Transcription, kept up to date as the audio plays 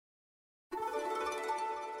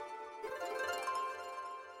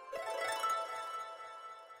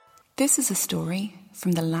This is a story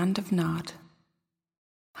from the Land of Nod.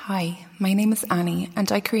 Hi, my name is Annie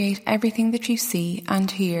and I create everything that you see and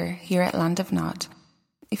hear here at Land of Nod.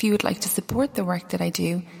 If you would like to support the work that I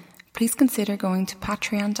do, please consider going to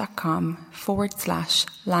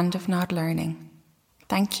patreon.com/Land of Nod Learning.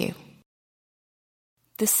 Thank you.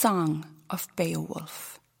 The Song of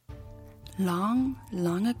Beowulf. Long,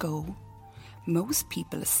 long ago, most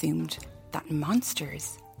people assumed that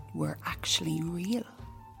monsters were actually real.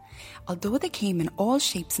 Although they came in all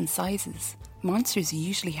shapes and sizes, monsters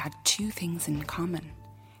usually had two things in common.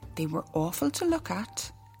 They were awful to look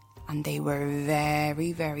at, and they were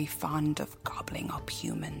very, very fond of gobbling up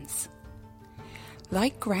humans.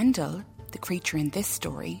 Like Grendel, the creature in this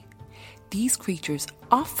story, these creatures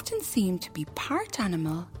often seem to be part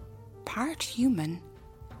animal, part human,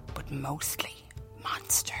 but mostly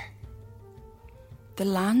monster. The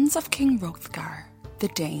lands of King Hrothgar, the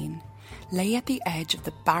Dane, lay at the edge of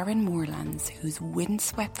the barren moorlands whose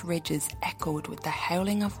windswept ridges echoed with the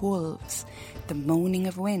howling of wolves, the moaning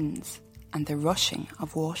of winds, and the rushing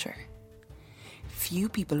of water. Few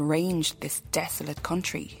people ranged this desolate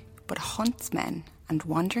country, but huntsmen and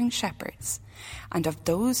wandering shepherds, and of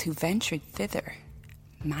those who ventured thither,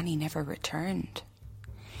 many never returned.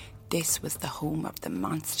 This was the home of the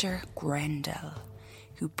monster Grendel,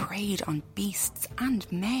 who preyed on beasts and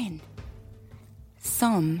men.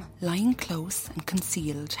 Some, lying close and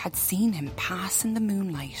concealed, had seen him pass in the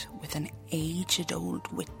moonlight with an aged-old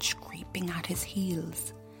witch creeping at his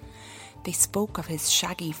heels. They spoke of his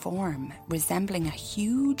shaggy form, resembling a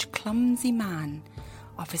huge, clumsy man,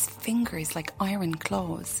 of his fingers like iron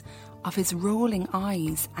claws, of his rolling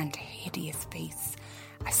eyes and hideous face,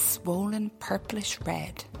 a swollen purplish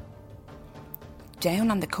red.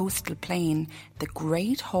 Down on the coastal plain, the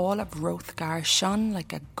great hall of Hrothgar shone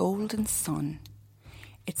like a golden sun.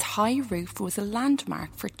 Its high roof was a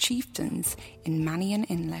landmark for chieftains in many an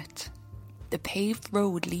inlet. The paved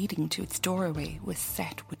road leading to its doorway was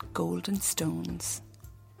set with golden stones.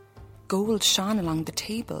 Gold shone along the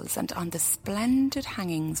tables and on the splendid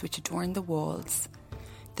hangings which adorned the walls.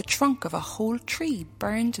 The trunk of a whole tree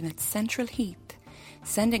burned in its central heath,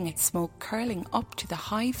 sending its smoke curling up to the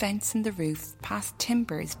high vents in the roof past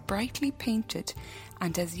timbers brightly painted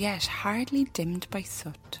and as yet hardly dimmed by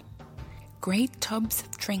soot. Great tubs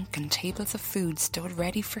of drink and tables of food stood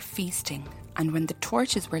ready for feasting, and when the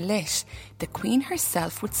torches were lit, the queen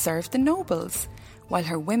herself would serve the nobles, while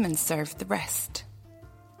her women served the rest.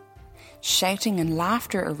 Shouting and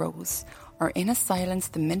laughter arose, or in a silence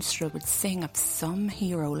the minstrel would sing of some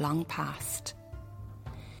hero long past.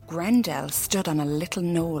 Grendel stood on a little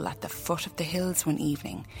knoll at the foot of the hills one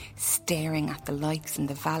evening, staring at the lights in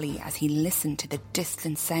the valley as he listened to the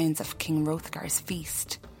distant sounds of King Hrothgar's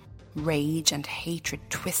feast. Rage and hatred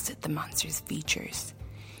twisted the monster's features.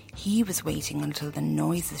 He was waiting until the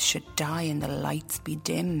noises should die and the lights be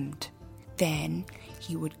dimmed. Then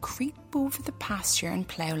he would creep over the pasture and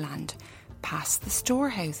ploughland, past the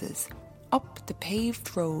storehouses, up the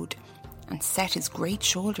paved road, and set his great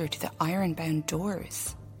shoulder to the iron-bound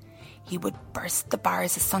doors. He would burst the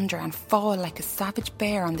bars asunder and fall like a savage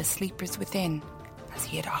bear on the sleepers within, as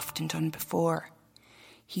he had often done before.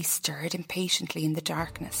 He stirred impatiently in the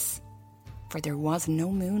darkness, for there was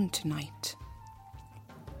no moon tonight.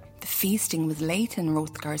 The feasting was late in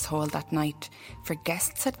Hrothgar's hall that night, for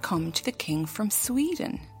guests had come to the king from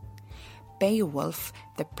Sweden. Beowulf,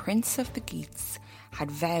 the prince of the Geats, had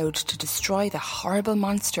vowed to destroy the horrible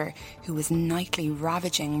monster who was nightly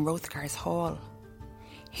ravaging Hrothgar's hall.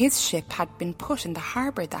 His ship had been put in the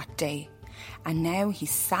harbour that day, and now he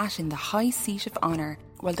sat in the high seat of honour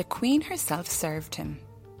while the queen herself served him.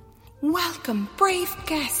 "Welcome, brave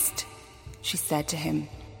guest," she said to him.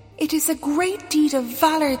 "It is a great deed of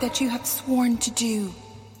valour that you have sworn to do.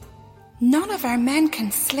 None of our men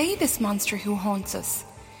can slay this monster who haunts us,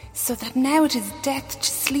 so that now it is death to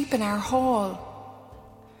sleep in our hall."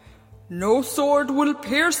 "No sword will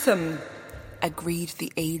pierce him," agreed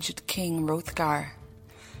the aged King Hrothgar.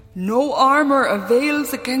 "No armour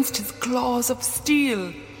avails against his claws of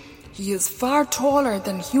steel. He is far taller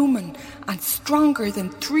than human and stronger than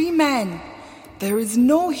 3 men. There is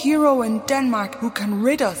no hero in Denmark who can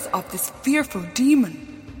rid us of this fearful demon."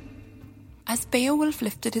 As Beowulf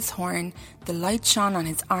lifted his horn, the light shone on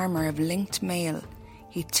his armour of linked mail.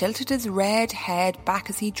 He tilted his red head back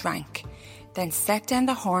as he drank, then set down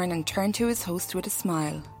the horn and turned to his host with a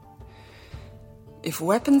smile. "If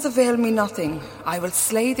weapons avail me nothing, I will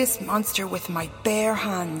slay this monster with my bare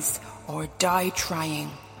hands, or die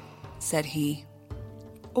trying," said he.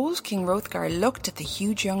 Old King Hrothgar looked at the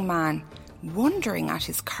huge young man, wondering at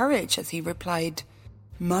his courage as he replied,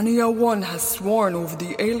 Many a one has sworn over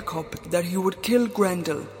the ale cup that he would kill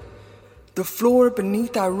Grendel. The floor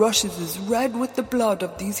beneath our rushes is red with the blood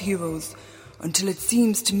of these heroes, until it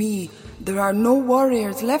seems to me there are no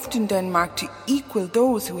warriors left in Denmark to equal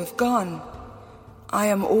those who have gone. I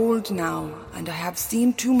am old now, and I have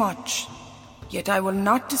seen too much. Yet I will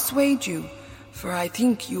not dissuade you, for I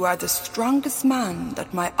think you are the strongest man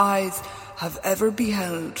that my eyes have ever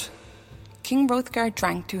beheld." King Hrothgar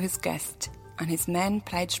drank to his guest, and his men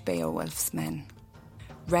pledged Beowulf's men.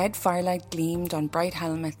 Red firelight gleamed on bright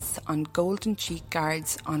helmets, on golden cheek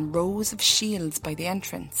guards, on rows of shields by the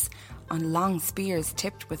entrance, on long spears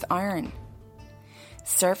tipped with iron.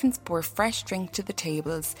 Servants bore fresh drink to the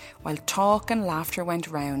tables, while talk and laughter went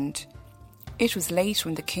round. It was late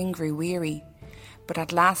when the king grew weary, but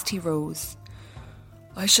at last he rose.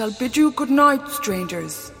 "I shall bid you good night,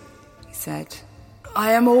 strangers," he said.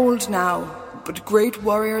 "I am old now, but great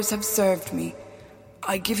warriors have served me.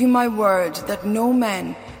 I give you my word that no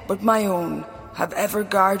men but my own have ever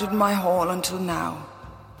guarded my hall until now."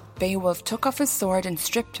 Beowulf took off his sword and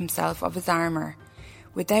stripped himself of his armour,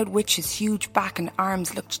 without which his huge back and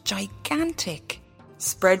arms looked gigantic.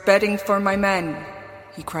 "Spread bedding for my men,"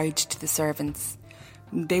 he cried to the servants.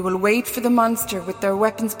 "They will wait for the monster with their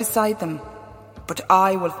weapons beside them, but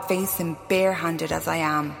I will face him barehanded as I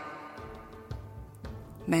am."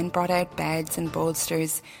 Men brought out beds and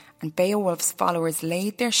bolsters, and Beowulf's followers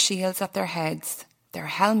laid their shields at their heads, their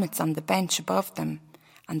helmets on the bench above them,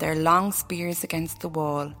 and their long spears against the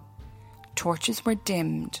wall. Torches were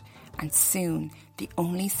dimmed, and soon the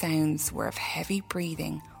only sounds were of heavy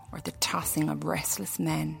breathing or the tossing of restless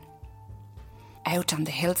men. Out on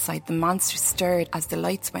the hillside the monster stirred as the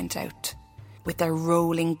lights went out. With a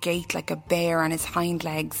rolling gait like a bear on his hind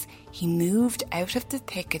legs, he moved out of the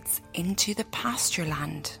thickets into the pasture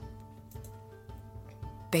land.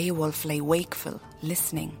 Beowulf lay wakeful,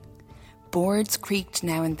 listening. Boards creaked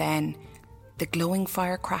now and then. The glowing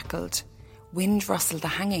fire crackled. Wind rustled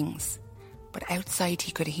the hangings. But outside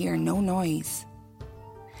he could hear no noise.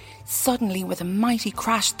 Suddenly, with a mighty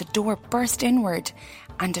crash, the door burst inward,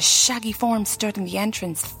 and a shaggy form stood in the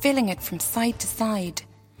entrance, filling it from side to side.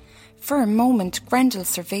 For a moment, Grendel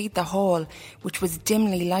surveyed the hall, which was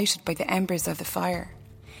dimly lighted by the embers of the fire.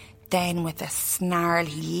 Then, with a snarl,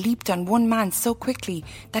 he leaped on one man so quickly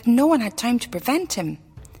that no one had time to prevent him.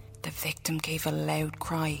 The victim gave a loud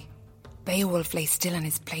cry. Beowulf lay still in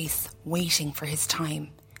his place, waiting for his time.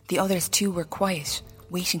 The others too were quiet,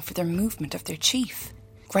 waiting for the movement of their chief.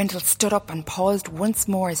 Grendel stood up and paused once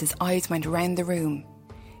more as his eyes went round the room.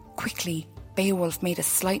 Quickly, Beowulf made a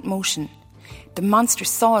slight motion. The monster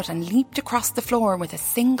saw it and leaped across the floor with a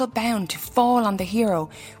single bound to fall on the hero,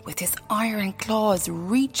 with his iron claws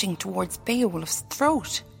reaching towards Beowulf's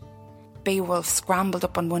throat. Beowulf scrambled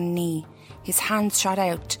up on one knee. His hand shot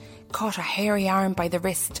out, caught a hairy arm by the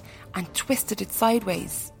wrist, and twisted it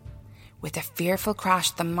sideways. With a fearful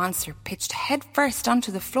crash, the monster pitched headfirst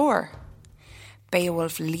onto the floor.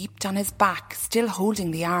 Beowulf leaped on his back, still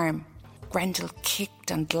holding the arm. Grendel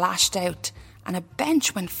kicked and lashed out, and a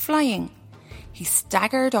bench went flying. He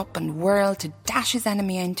staggered up and whirled to dash his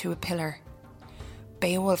enemy into a pillar.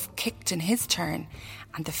 Beowulf kicked in his turn,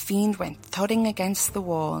 and the fiend went thudding against the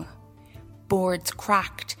wall. Boards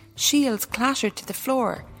cracked, shields clattered to the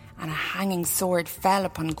floor, and a hanging sword fell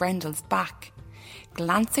upon Grendel's back,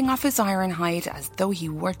 glancing off his iron hide as though he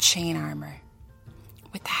wore chain armour.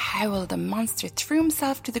 With a howl, the monster threw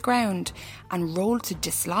himself to the ground and rolled to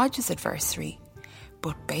dislodge his adversary.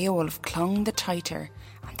 But Beowulf clung the tighter,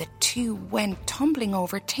 and the two went tumbling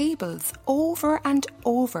over tables, over and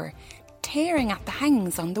over, tearing at the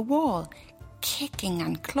hangings on the wall, kicking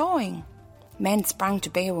and clawing. Men sprang to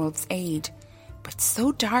Beowulf's aid, but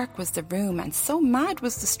so dark was the room and so mad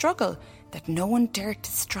was the struggle that no one dared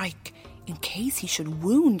to strike in case he should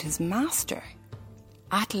wound his master.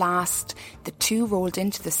 At last, the two rolled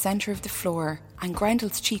into the centre of the floor, and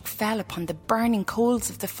Grendel's cheek fell upon the burning coals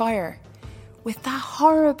of the fire. With that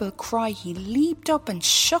horrible cry, he leaped up and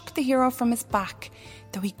shook the hero from his back,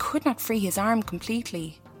 though he could not free his arm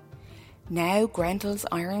completely. Now Grendel's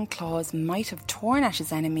iron claws might have torn at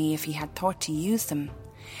his enemy if he had thought to use them,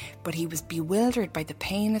 but he was bewildered by the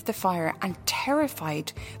pain of the fire and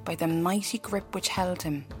terrified by the mighty grip which held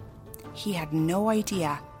him. He had no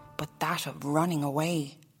idea but that of running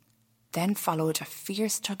away. Then followed a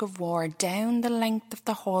fierce tug of war down the length of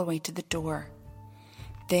the hallway to the door.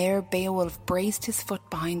 There Beowulf braced his foot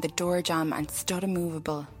behind the door jamb and stood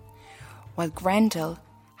immovable, while Grendel,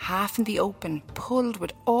 half in the open, pulled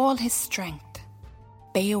with all his strength.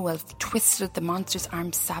 Beowulf twisted the monster's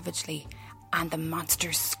arm savagely, and the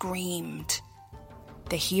monster screamed.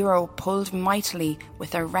 The hero pulled mightily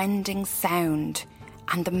with a rending sound,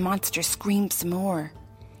 and the monster screamed some more.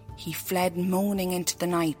 He fled moaning into the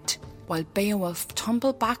night, while Beowulf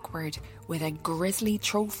tumbled backward with a grisly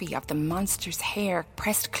trophy of the monster's hair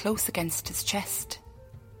pressed close against his chest.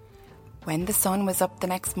 When the sun was up the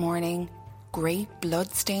next morning, great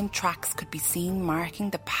blood-stained tracks could be seen marking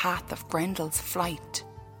the path of Grendel's flight.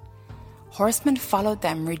 Horsemen followed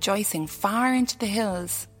them, rejoicing far into the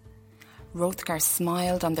hills. Hrothgar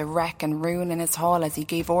smiled on the wreck and ruin in his hall as he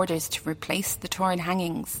gave orders to replace the torn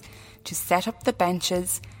hangings, to set up the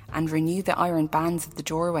benches and renew the iron bands of the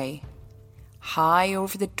doorway. High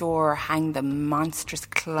over the door hung the monstrous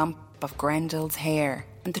clump of Grendel's hair,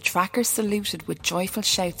 and the trackers saluted with joyful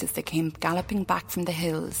shouts as they came galloping back from the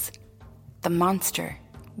hills. The monster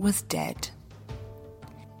was dead.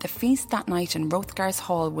 The feast that night in Hrothgar's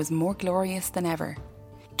hall was more glorious than ever.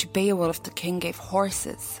 To Beowulf the king gave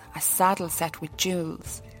horses, a saddle set with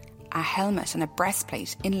jewels, a helmet and a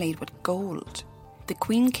breastplate inlaid with gold. The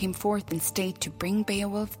queen came forth in state to bring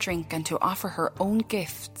Beowulf drink and to offer her own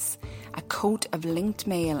gifts, a coat of linked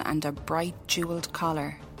mail and a bright jewelled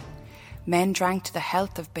collar. Men drank to the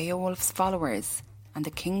health of Beowulf's followers, and the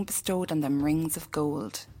king bestowed on them rings of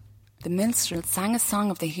gold. The minstrel sang a song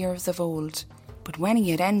of the heroes of old, but when he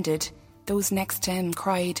had ended, those next to him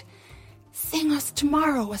cried, "Sing us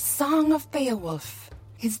tomorrow a song of Beowulf.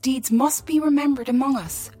 His deeds must be remembered among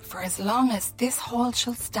us for as long as this hall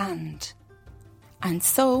shall stand." And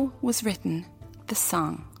so was written the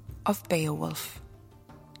Song of Beowulf.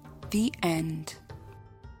 The end.